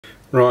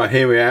Right,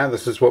 here we are.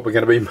 This is what we're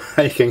going to be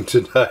making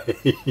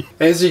today.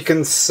 As you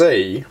can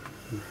see,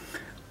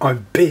 I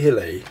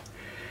barely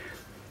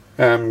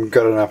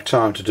got enough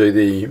time to do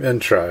the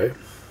intro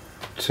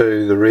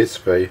to the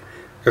recipe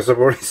because I've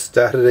already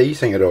started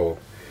eating it all.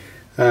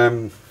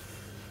 Right,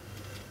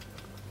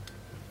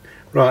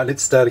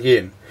 let's start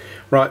again.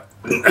 Right,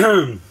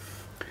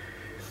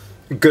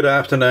 good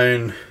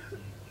afternoon,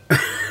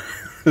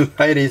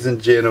 ladies and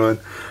gentlemen.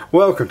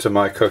 Welcome to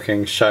my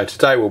cooking show.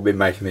 Today we'll be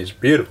making these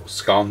beautiful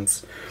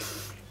scones.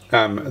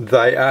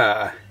 They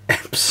are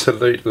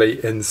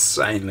absolutely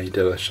insanely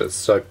delicious,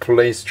 so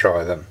please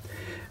try them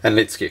and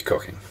let's get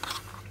cooking.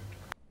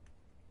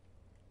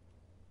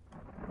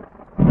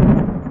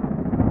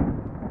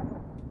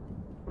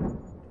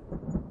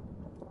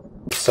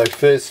 So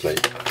firstly,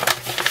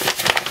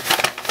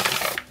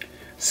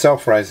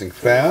 self-raising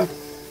flour,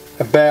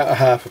 about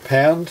half a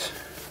pound.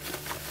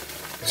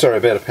 Sorry,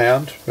 about a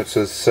pound, which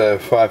is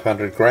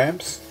 500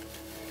 grams,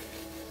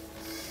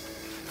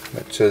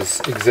 which is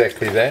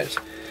exactly that.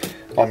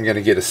 I'm going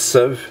to get a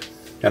sieve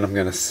and I'm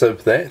going to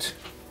sieve that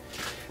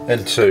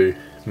into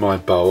my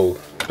bowl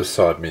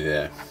beside me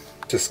there.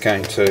 Just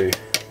going to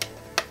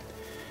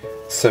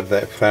sieve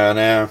that flour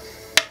now.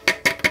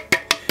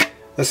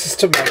 This is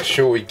to make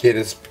sure we get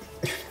as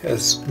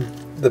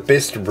the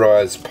best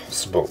rye as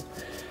possible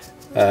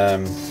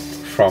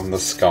from the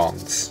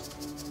scones.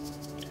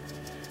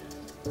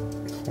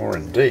 Or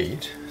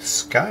indeed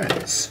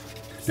scones.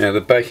 Now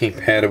the baking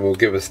powder will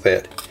give us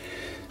that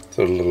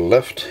sort of little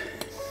lift,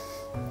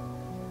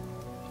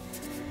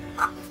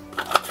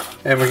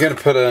 and we're going to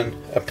put in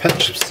a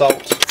pinch of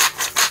salt,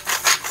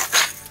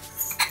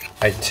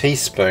 a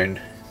teaspoon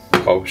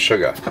of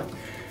sugar.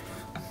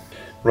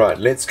 Right,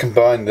 let's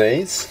combine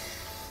these,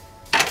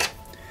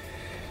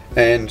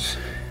 and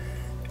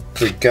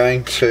we're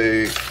going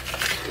to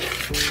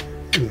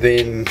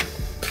then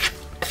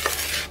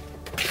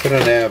put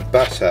in our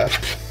butter.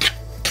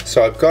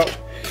 So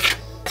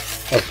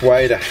I've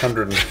weighed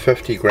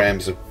 150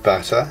 grams of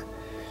butter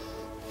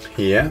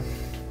here,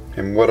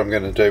 and what I'm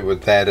going to do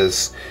with that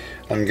is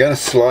I'm going to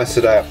slice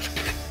it up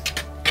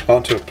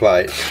onto a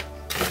plate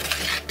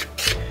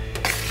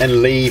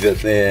and leave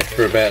it there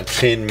for about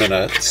 10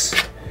 minutes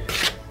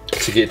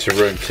to get to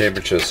room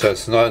temperature, so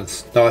it's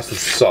nice and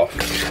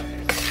soft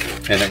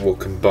and it will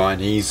combine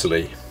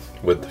easily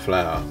with the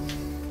flour.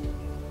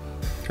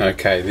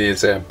 Okay,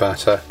 there's our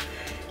butter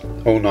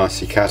all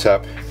nicely cut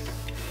up,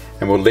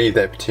 and we'll leave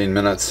that for 10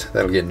 minutes.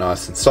 That'll get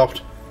nice and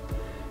soft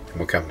and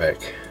we'll come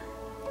back.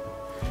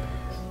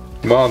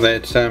 While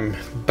that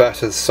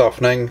butter's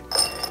softening,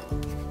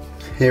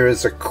 here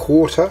is a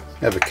quarter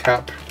of a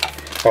cup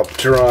of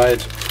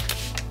dried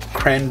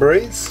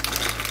cranberries,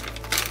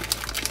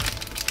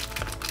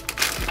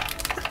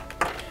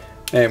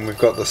 and we've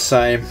got the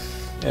same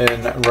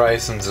in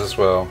raisins as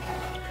well.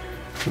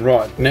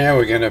 Right, now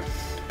we're going to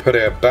put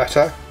our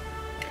butter,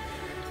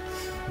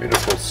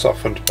 beautiful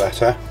softened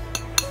butter,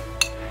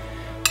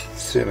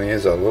 certainly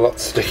is a lot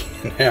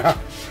stickier now,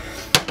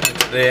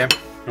 there,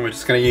 and we're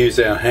just going to use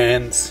our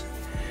hands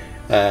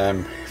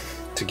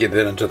to get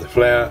that into the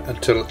flour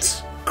until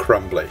it's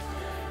crumbly.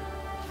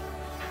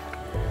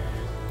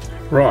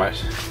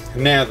 Right,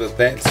 now that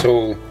that's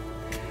all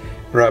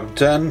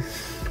rubbed in,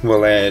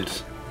 we'll add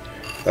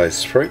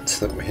those fruits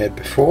that we had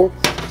before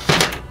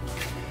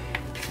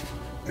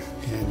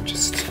and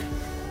just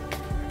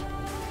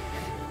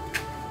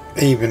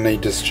evenly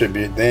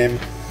distribute them.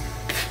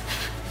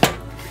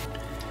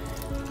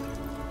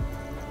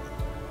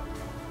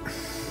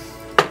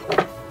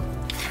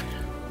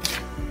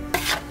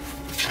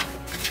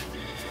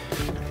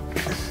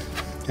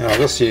 And I'll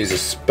just use a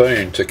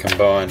spoon to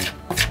combine.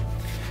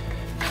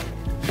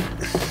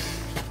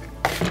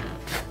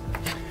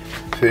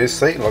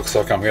 Firstly, it looks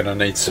like I'm going to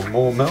need some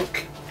more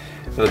milk.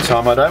 At the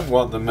time, I don't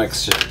want the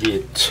mixture to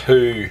get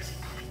too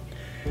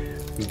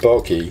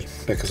boggy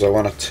because I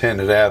want to turn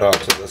it out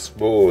onto this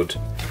board.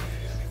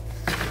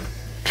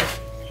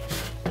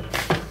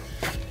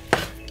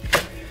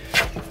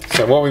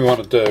 So what we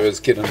want to do is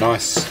get a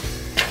nice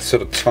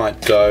sort of tight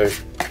dough.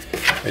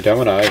 We don't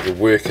want to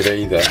overwork it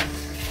either.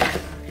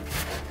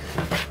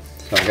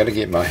 So I'm going to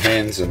get my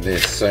hands in there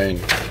soon.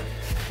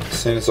 As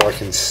soon as I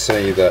can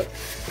see that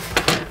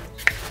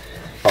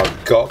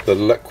I've got the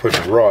liquid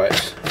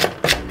right,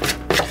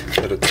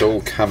 that it's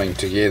all coming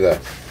together,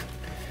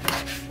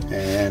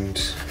 and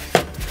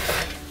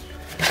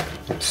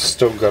I've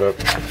still got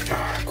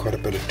quite a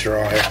bit of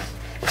dry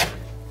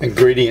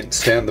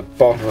ingredients down the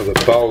bottom of the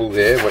bowl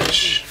there,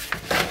 which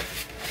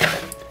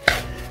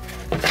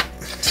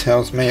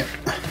tells me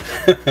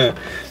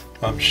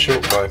I'm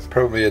short by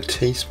probably a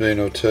teaspoon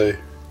or two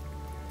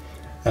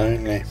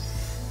only.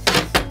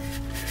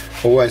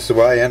 Always the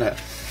way, isn't it?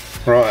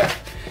 Right,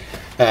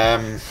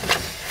 I'm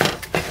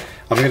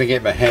going to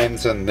get my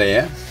hands in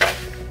there.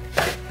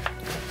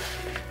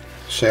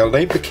 So I'll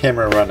leave the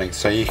camera running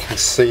so you can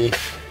see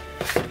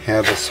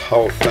how this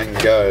whole thing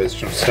goes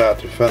from start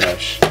to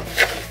finish.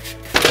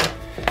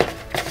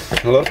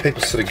 A lot of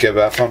people sort of give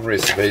up on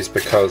recipes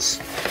because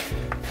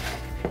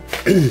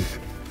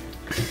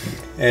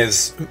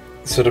as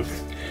sort of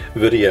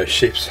video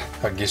chefs,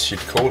 I guess you'd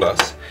call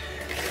us,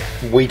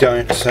 we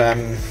don't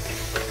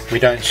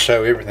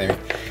show everything.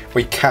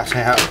 We cut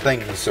out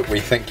things that we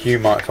think you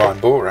might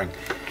find boring,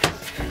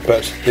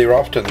 but they're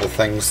often the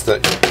things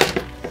that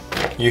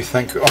you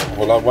think, oh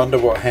well, I wonder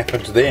what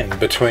happened then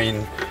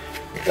between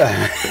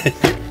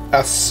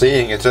us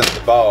seeing it in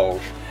the bowl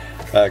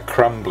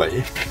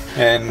crumbly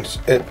and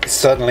it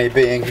suddenly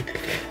being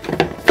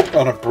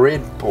on a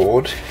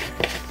breadboard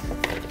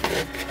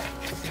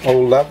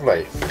all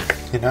lovely,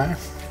 you know.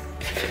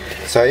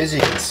 So as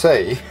you can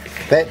see,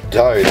 that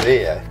dough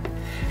there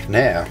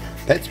now,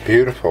 that's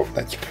beautiful,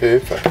 that's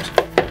perfect,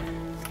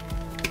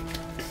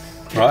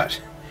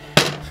 right?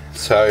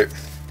 So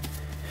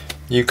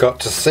you got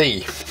to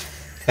see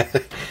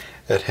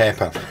it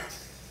happen.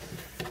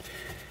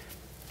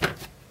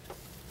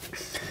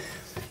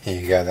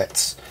 Here you go,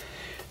 that's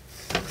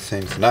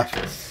seems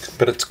enough,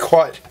 but it's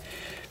quite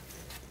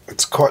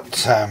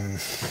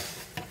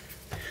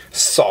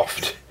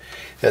soft.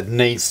 It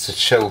needs to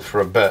chill for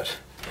a bit,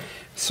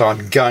 so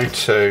I'm going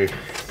to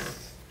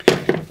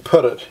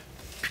put it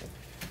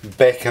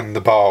back in the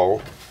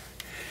bowl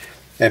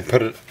and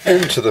put it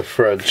into the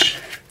fridge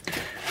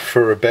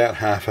for about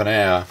half an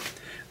hour.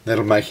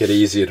 That'll make it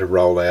easier to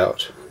roll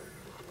out.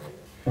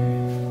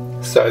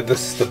 So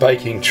this is the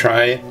baking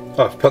tray.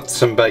 I've put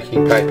some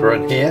baking paper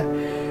in here,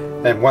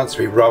 and once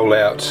we roll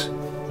out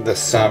this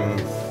scone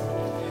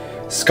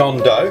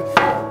dough,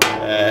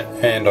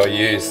 and I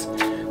use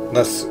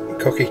this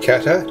cookie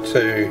cutter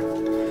to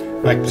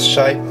make the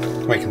shape,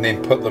 we can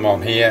then put them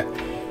on here.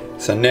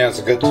 So now's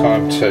a good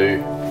time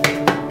to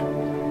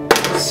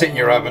set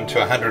your oven to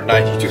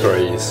 180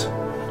 degrees.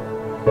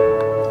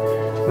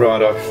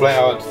 Right, I've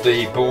floured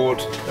the board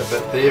a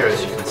bit there,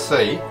 as you can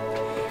see,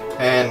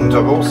 and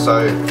I've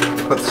also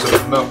put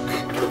some milk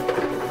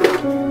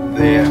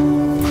there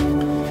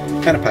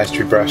and a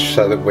pastry brush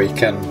so that we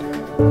can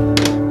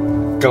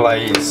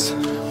glaze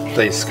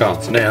these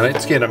scones. Now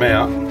let's get them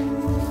out,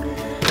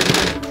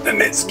 and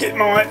let's get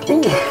my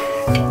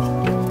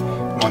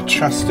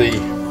trusty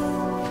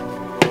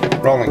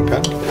rolling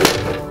pin,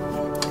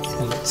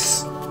 and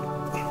let's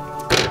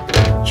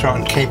try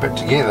and keep it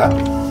together.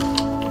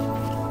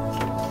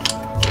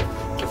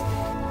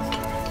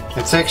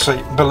 It's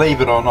actually,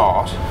 believe it or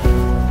not,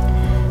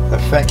 the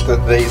fact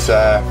that these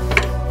are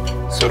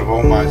sort of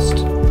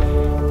almost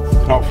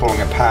not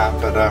falling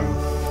apart, but are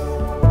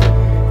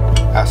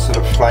sort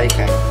of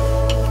flaking,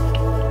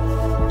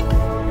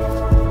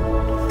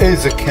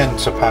 is akin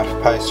to puff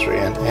pastry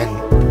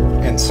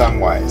in some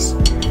ways.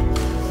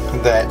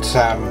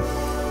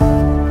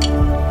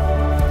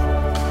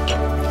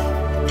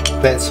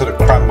 That sort of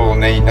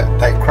crumbliness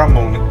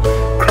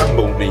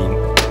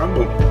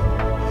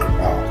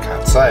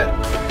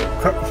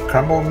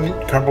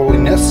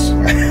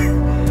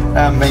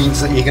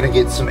means that you're going to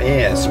get some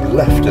air, some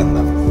lift in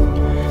them.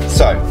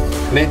 So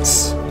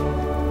let's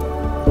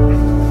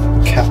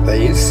cut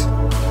these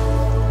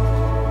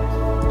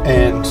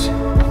and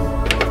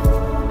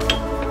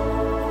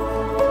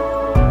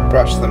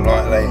brush them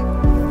lightly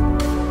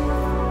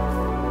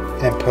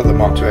and put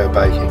them onto our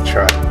baking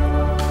tray.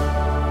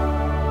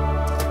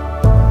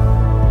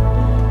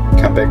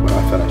 Come back when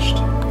I've finished.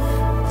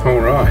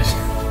 Alright,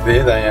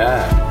 there they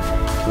are,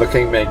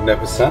 looking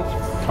magnificent.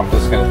 I'm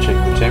just going to check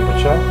the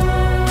temperature,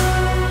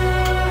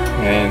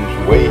 and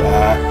we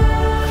are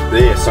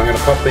there. So I'm going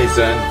to pop these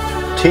in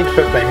 10 to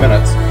 15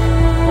 minutes.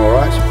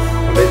 Alright,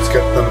 let's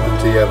get them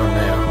into the oven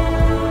now.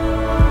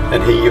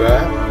 And here you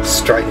are,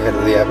 straight out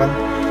of the oven.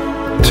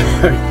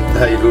 Don't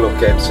they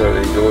look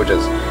absolutely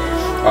gorgeous?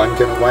 I'm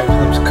going to wait for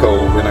them to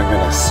cool, then I'm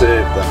going to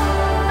serve them,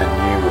 and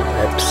you will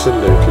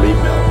absolutely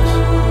melt.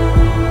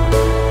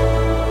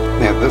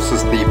 Now this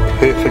is the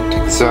perfect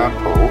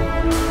example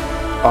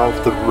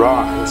of the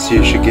rise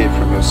you should get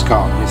from your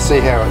scone. You see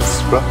how it's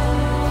split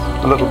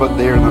a little bit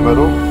there in the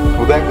middle?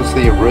 Well, that was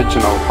the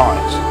original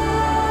height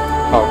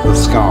of the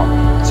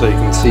scone. So you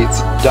can see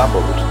it's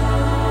doubled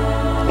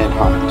in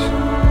height.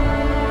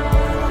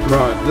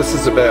 Right, this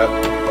is about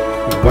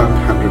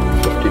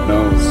 150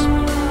 mils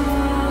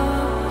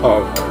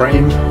of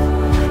cream.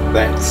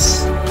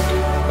 That's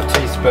a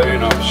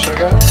teaspoon of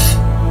sugar.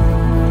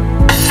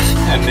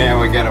 And now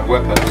we're going to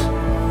whip it.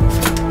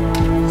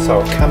 So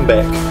I'll come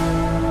back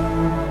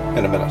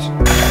in a minute.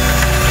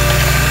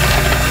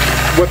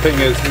 Whipping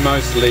is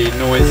mostly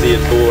noisy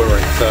and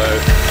boring, so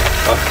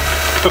I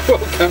will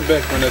come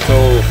back when it's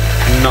all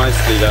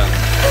nicely done.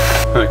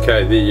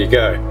 Okay, there you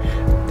go.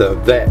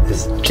 That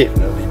is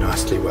definitely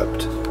nicely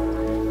whipped.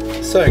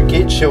 So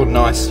get your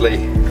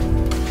nicely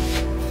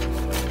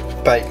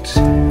baked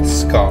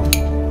scone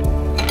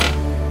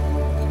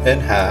in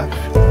half.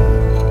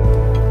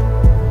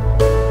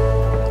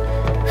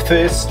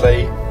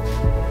 Firstly,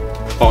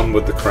 on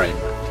with the cream.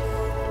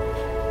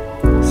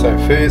 So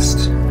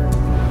first,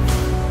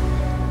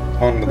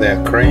 on with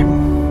our cream.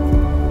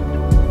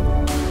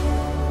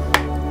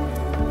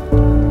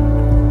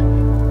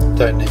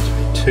 Don't need to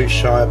be too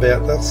shy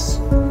about this.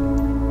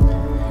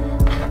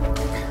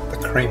 The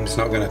cream's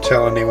not going to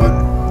tell anyone.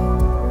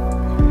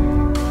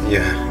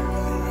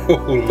 Yeah. Oh,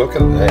 look at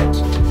that.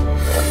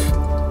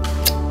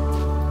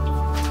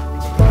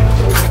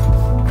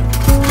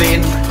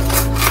 Then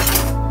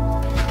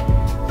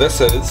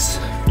this is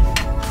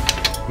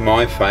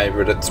my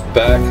favourite. It's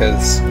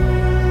Barker's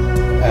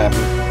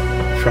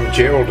from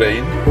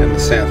Geraldine in the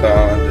South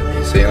Island in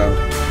New Zealand.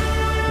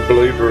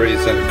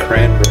 Blueberries and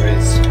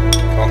cranberries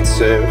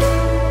conserve.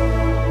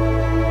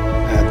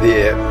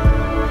 Their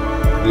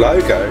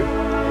logo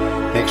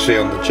actually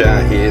on the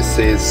jar here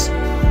says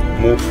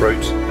more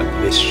fruit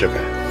and less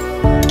sugar.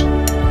 I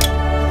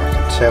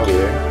can tell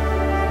you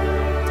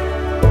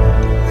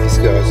these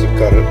guys have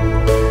got it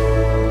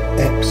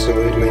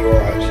absolutely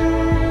right.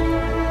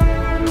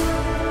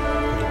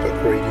 A bit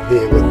greedy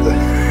there with the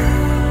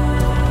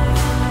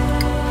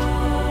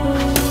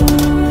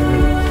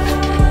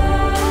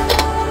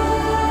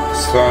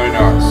so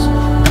nice.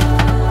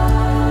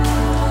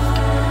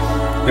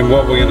 And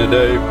what we're going to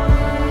do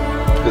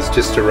is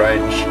just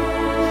arrange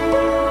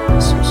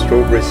some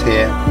strawberries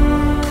here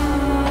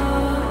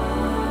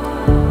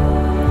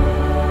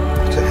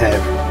to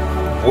have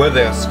with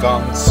our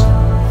scones,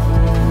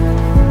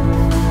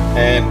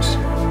 and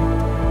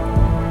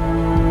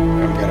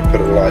I'm going to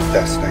put a light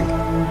dusting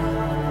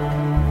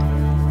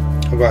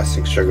of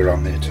icing sugar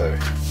on there too.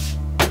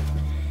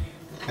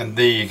 And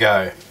there you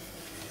go.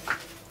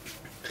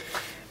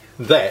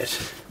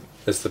 That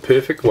is the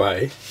perfect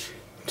way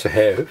to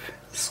have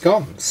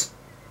scones.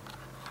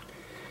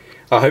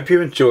 I hope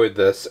you enjoyed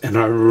this, and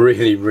I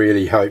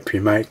really hope you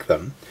make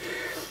them.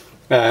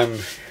 I'm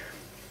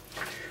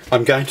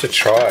going to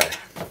try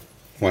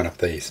one of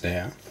these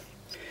now,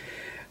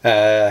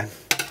 and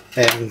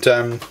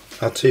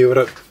I'll tell you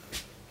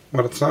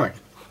what it's like.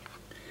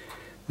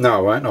 No,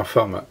 I won't. I'll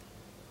film it.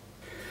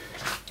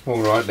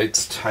 Alright,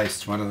 let's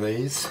taste one of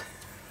these.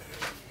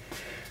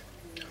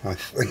 I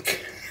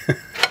think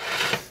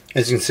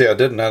as you can see, I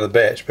did another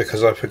batch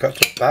because I forgot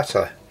to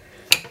butter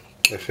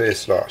the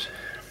first lot.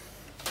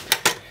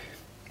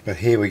 But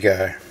here we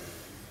go.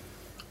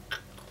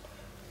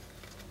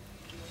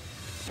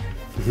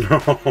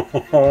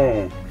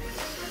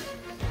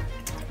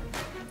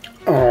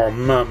 Oh,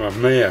 mamma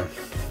mia.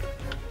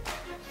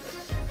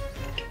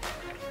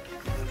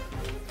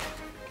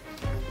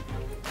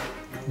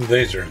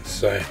 These are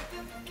insane.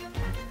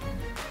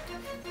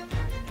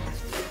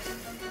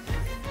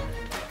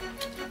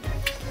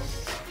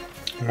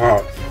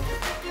 Right.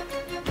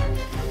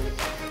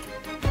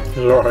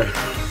 Sorry.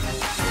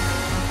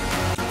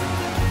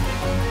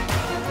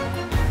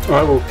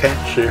 I will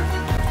catch you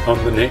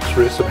on the next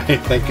recipe.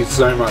 Thank you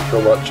so much for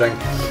watching.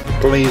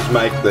 Please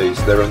make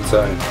these, they're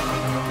insane.